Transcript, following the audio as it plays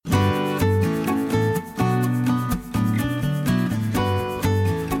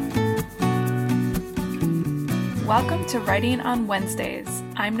Welcome to Writing on Wednesdays.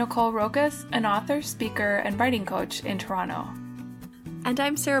 I'm Nicole Rokas, an author, speaker, and writing coach in Toronto. And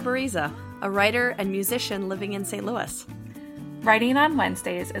I'm Sarah Bariza, a writer and musician living in St. Louis. Writing on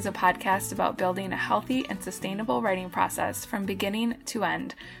Wednesdays is a podcast about building a healthy and sustainable writing process from beginning to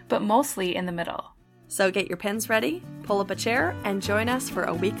end, but mostly in the middle. So get your pens ready, pull up a chair, and join us for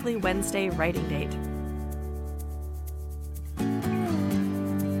a weekly Wednesday writing date.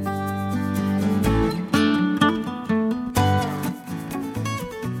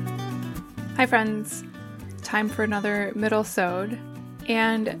 Hi friends, time for another Middlesode,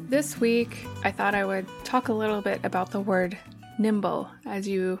 and this week I thought I would talk a little bit about the word nimble. As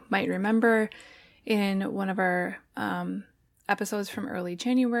you might remember, in one of our episodes from early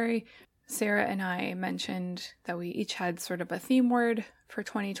January, Sarah and I mentioned that we each had sort of a theme word for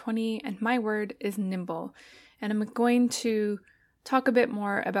 2020, and my word is nimble. And I'm going to talk a bit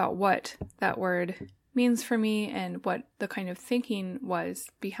more about what that word means for me and what the kind of thinking was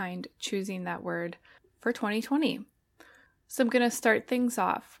behind choosing that word for 2020. So I'm going to start things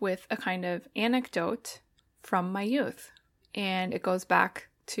off with a kind of anecdote from my youth. And it goes back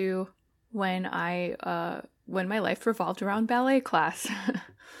to when my life revolved around ballet class.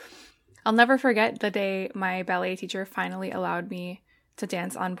 I'll never forget the day my ballet teacher finally allowed me to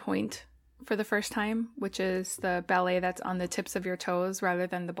dance on pointe for the first time, which is the ballet that's on the tips of your toes rather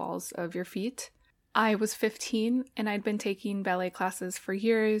than the balls of your feet. I was 15 and I'd been taking ballet classes for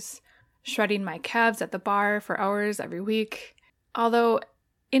years, shredding my calves at the bar for hours every week. Although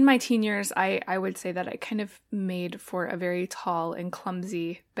in my teen years, I would say that I kind of made for a very tall and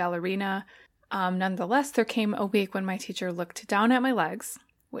clumsy ballerina. Nonetheless, there came a week when my teacher looked down at my legs,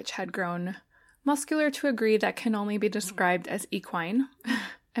 which had grown muscular to a degree that can only be described as equine,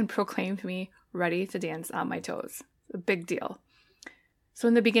 and proclaimed me ready to dance on my toes. A big deal. So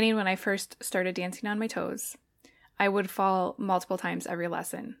in the beginning, when I first started dancing on my toes, I would fall multiple times every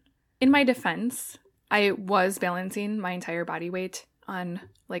lesson. In my defense, I was balancing my entire body weight on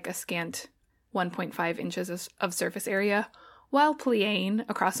like a scant 1.5 inches of surface area while plie-ing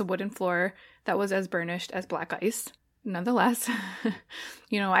across a wooden floor that was as burnished as black ice. Nonetheless,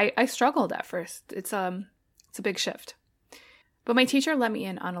 I struggled at first. It's a big shift. But my teacher let me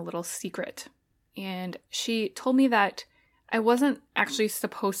in on a little secret, and she told me that I wasn't actually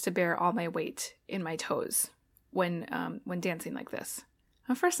supposed to bear all my weight in my toes when dancing like this.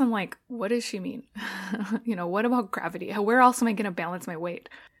 At first I'm like, what does she mean? What about gravity? Where else am I going to balance my weight?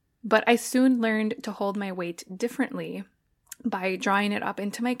 But I soon learned to hold my weight differently by drawing it up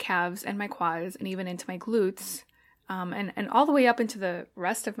into my calves and my quads and even into my glutes, and all the way up into the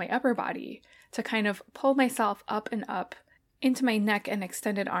rest of my upper body to kind of pull myself up and up into my neck and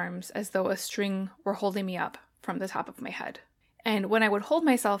extended arms as though a string were holding me up from the top of my head. And when I would hold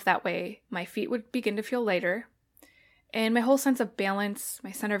myself that way, my feet would begin to feel lighter, and my whole sense of balance,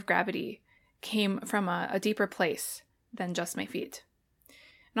 my center of gravity, came from a deeper place than just my feet.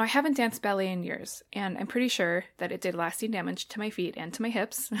 Now, I haven't danced ballet in years, and I'm pretty sure that it did lasting damage to my feet and to my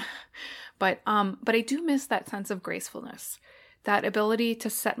hips, but I do miss that sense of gracefulness, that ability to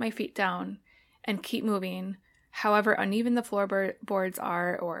set my feet down and keep moving, however uneven the floorboards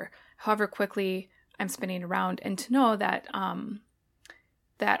are, or however quickly I'm spinning around, and to know that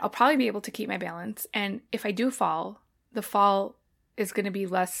that I'll probably be able to keep my balance. And if I do fall, the fall is going to be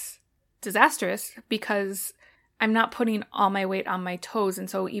less disastrous because I'm not putting all my weight on my toes.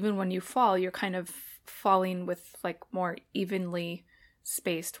 And so even when you fall, you're kind of falling with like more evenly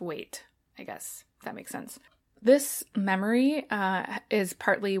spaced weight, I guess, if that makes sense. This memory is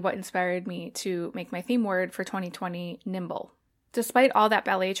partly what inspired me to make my theme word for 2020, nimble. Despite all that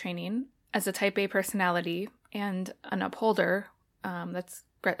ballet training, as a type A personality and an upholder, that's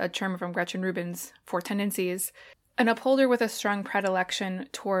a term from Gretchen Rubin's Four Tendencies, an upholder with a strong predilection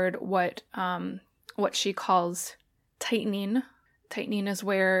toward what she calls tightening. Tightening is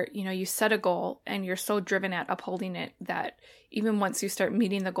where, you set a goal and you're so driven at upholding it that even once you start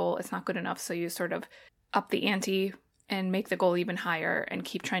meeting the goal, it's not good enough. So you sort of up the ante and make the goal even higher and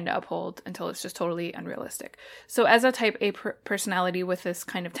keep trying to uphold until it's just totally unrealistic. So as a type A personality with this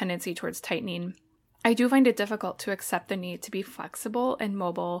kind of tendency towards tightening, I do find it difficult to accept the need to be flexible and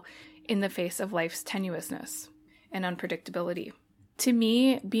mobile in the face of life's tenuousness and unpredictability. To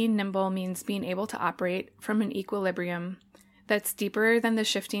me, being nimble means being able to operate from an equilibrium that's deeper than the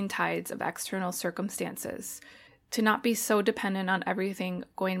shifting tides of external circumstances, to not be so dependent on everything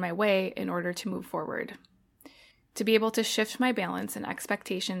going my way in order to move forward. To be able to shift my balance and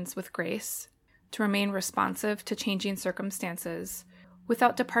expectations with grace, to remain responsive to changing circumstances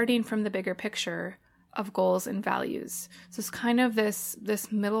without departing from the bigger picture of goals and values. So it's kind of this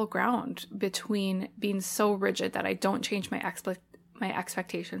middle ground between being so rigid that I don't change my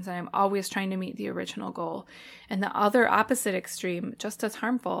expectations and I'm always trying to meet the original goal. And the other opposite extreme, just as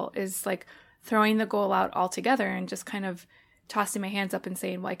harmful, is like throwing the goal out altogether and just kind of tossing my hands up and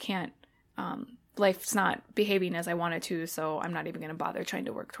saying, well, I can't, life's not behaving as I wanted to, so I'm not even going to bother trying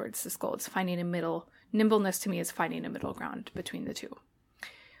to work towards this goal. It's finding a middle. Nimbleness to me is finding a middle ground between the two.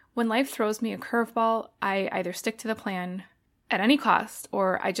 When life throws me a curveball, I either stick to the plan at any cost,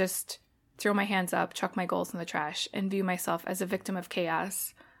 or I just throw my hands up, chuck my goals in the trash, and view myself as a victim of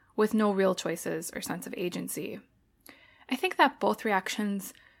chaos with no real choices or sense of agency. I think that both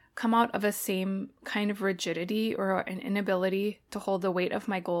reactions come out of a same kind of rigidity or an inability to hold the weight of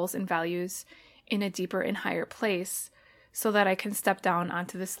my goals and values in a deeper and higher place so that I can step down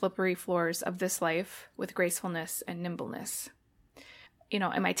onto the slippery floors of this life with gracefulness and nimbleness.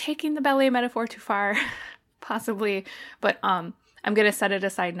 Am I taking the ballet metaphor too far? Possibly, but I'm going to set it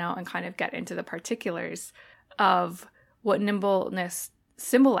aside now and kind of get into the particulars of what nimbleness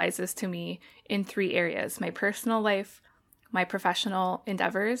symbolizes to me in 3 areas: my personal life, my professional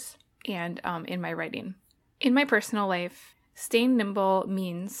endeavors, and in my writing. In my personal life, staying nimble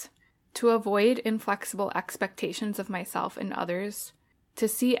means to avoid inflexible expectations of myself and others, to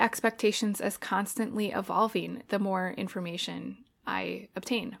see expectations as constantly evolving the more information I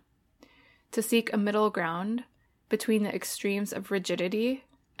obtain, to seek a middle ground between the extremes of rigidity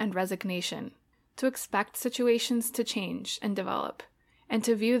and resignation, to expect situations to change and develop, and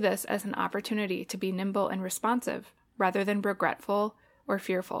to view this as an opportunity to be nimble and responsive rather than regretful or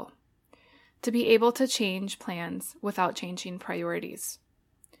fearful, to be able to change plans without changing priorities,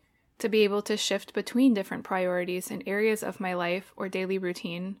 to be able to shift between different priorities in areas of my life or daily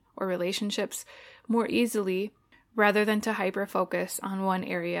routine or relationships more easily rather than to hyper-focus on one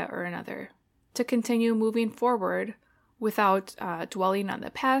area or another, to continue moving forward without dwelling on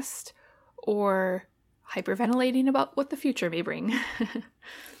the past or hyperventilating about what the future may bring,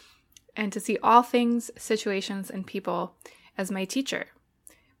 and to see all things, situations, and people as my teacher.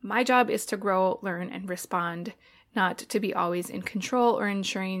 My job is to grow, learn, and respond, not to be always in control or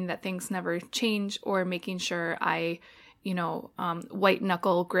ensuring that things never change or making sure I, white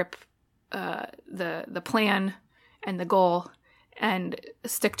knuckle grip the plan and the goal and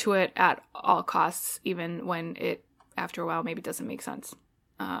stick to it at all costs, even when it, after a while, maybe doesn't make sense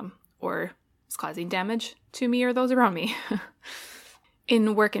or is causing damage to me or those around me.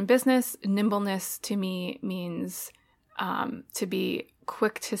 In work and business, nimbleness to me means to be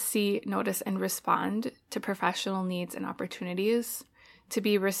quick to see, notice, and respond to professional needs and opportunities, to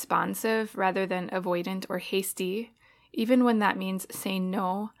be responsive rather than avoidant or hasty, even when that means saying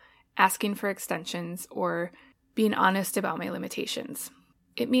no, asking for extensions, or being honest about my limitations.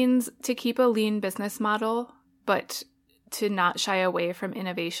 It means to keep a lean business model, but to not shy away from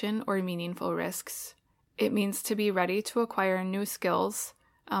innovation or meaningful risks. It means to be ready to acquire new skills.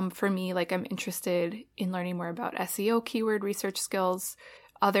 For me, I'm interested in learning more about SEO, keyword research skills,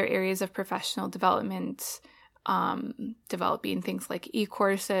 other areas of professional development, developing things like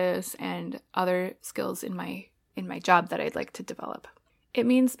e-courses and other skills in my job that I'd like to develop. It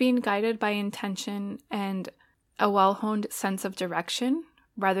means being guided by intention and a well-honed sense of direction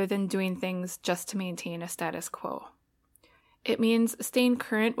rather than doing things just to maintain a status quo. It means staying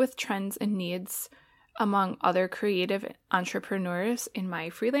current with trends and needs among other creative entrepreneurs in my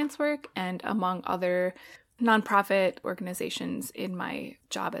freelance work and among other nonprofit organizations in my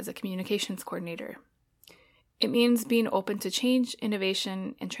job as a communications coordinator. It means being open to change,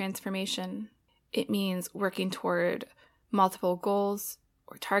 innovation, and transformation. It means working toward multiple goals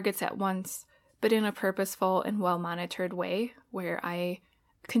or targets at once, but in a purposeful and well-monitored way where I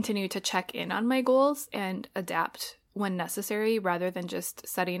continue to check in on my goals and adapt when necessary rather than just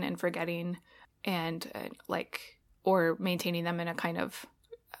setting and forgetting and or maintaining them in a kind of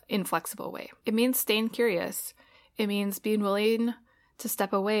inflexible way. It means staying curious. It means being willing to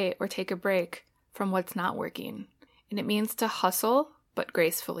step away or take a break from what's not working. And it means to hustle, but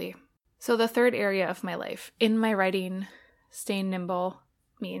gracefully. So the third area of my life, in my writing, staying nimble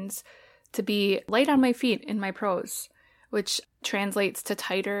means to be light on my feet in my prose, which translates to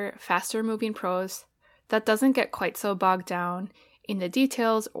tighter, faster moving prose that doesn't get quite so bogged down in the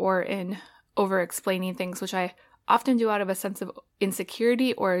details or in over-explaining things, which I often do out of a sense of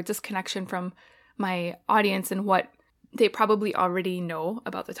insecurity or disconnection from my audience and what they probably already know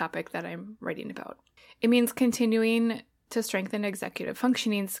about the topic that I'm writing about. It means continuing to strengthen executive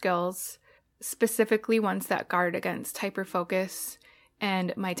functioning skills, specifically ones that guard against hyperfocus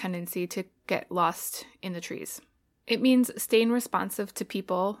and my tendency to get lost in the trees. It means staying responsive to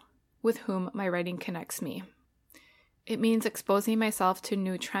people with whom my writing connects me. It means exposing myself to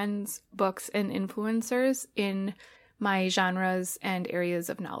new trends, books, and influencers in my genres and areas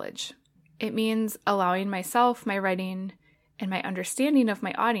of knowledge. It means allowing myself, my writing, and my understanding of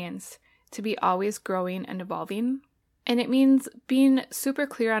my audience to be always growing and evolving. And it means being super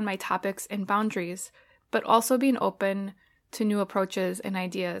clear on my topics and boundaries, but also being open to new approaches and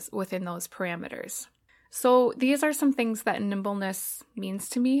ideas within those parameters. So these are some things that nimbleness means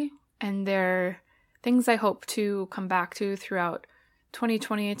to me, and they're things I hope to come back to throughout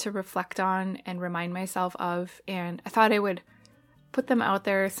 2020 to reflect on and remind myself of. And I thought I would put them out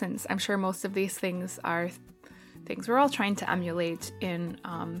there since I'm sure most of these things are things we're all trying to emulate in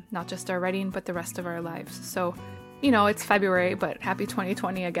not just our writing, but the rest of our lives. So, it's February, but happy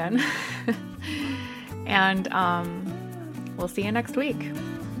 2020 again. And we'll see you next week.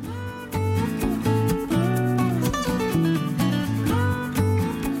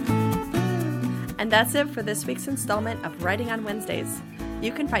 And that's it for this week's installment of Writing on Wednesdays.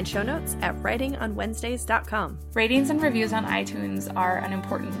 You can find show notes at writingonwednesdays.com. Ratings and reviews on iTunes are an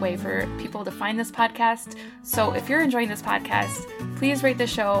important way for people to find this podcast. So if you're enjoying this podcast, please rate the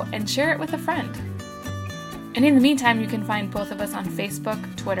show and share it with a friend. And in the meantime, you can find both of us on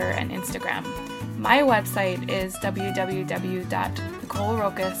Facebook, Twitter, and Instagram. My website is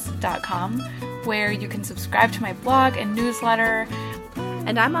www.nicolerocas.com, where you can subscribe to my blog and newsletter.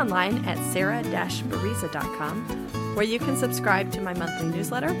 And I'm online at sarah-bariza.com, where you can subscribe to my monthly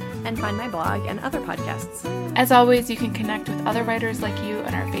newsletter and find my blog and other podcasts. As always, you can connect with other writers like you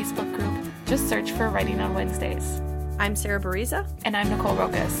in our Facebook group. Just search for Writing on Wednesdays. I'm Sarah Bariza. And I'm Nicole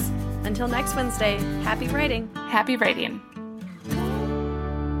Rocas. Until next Wednesday, happy writing. Happy writing.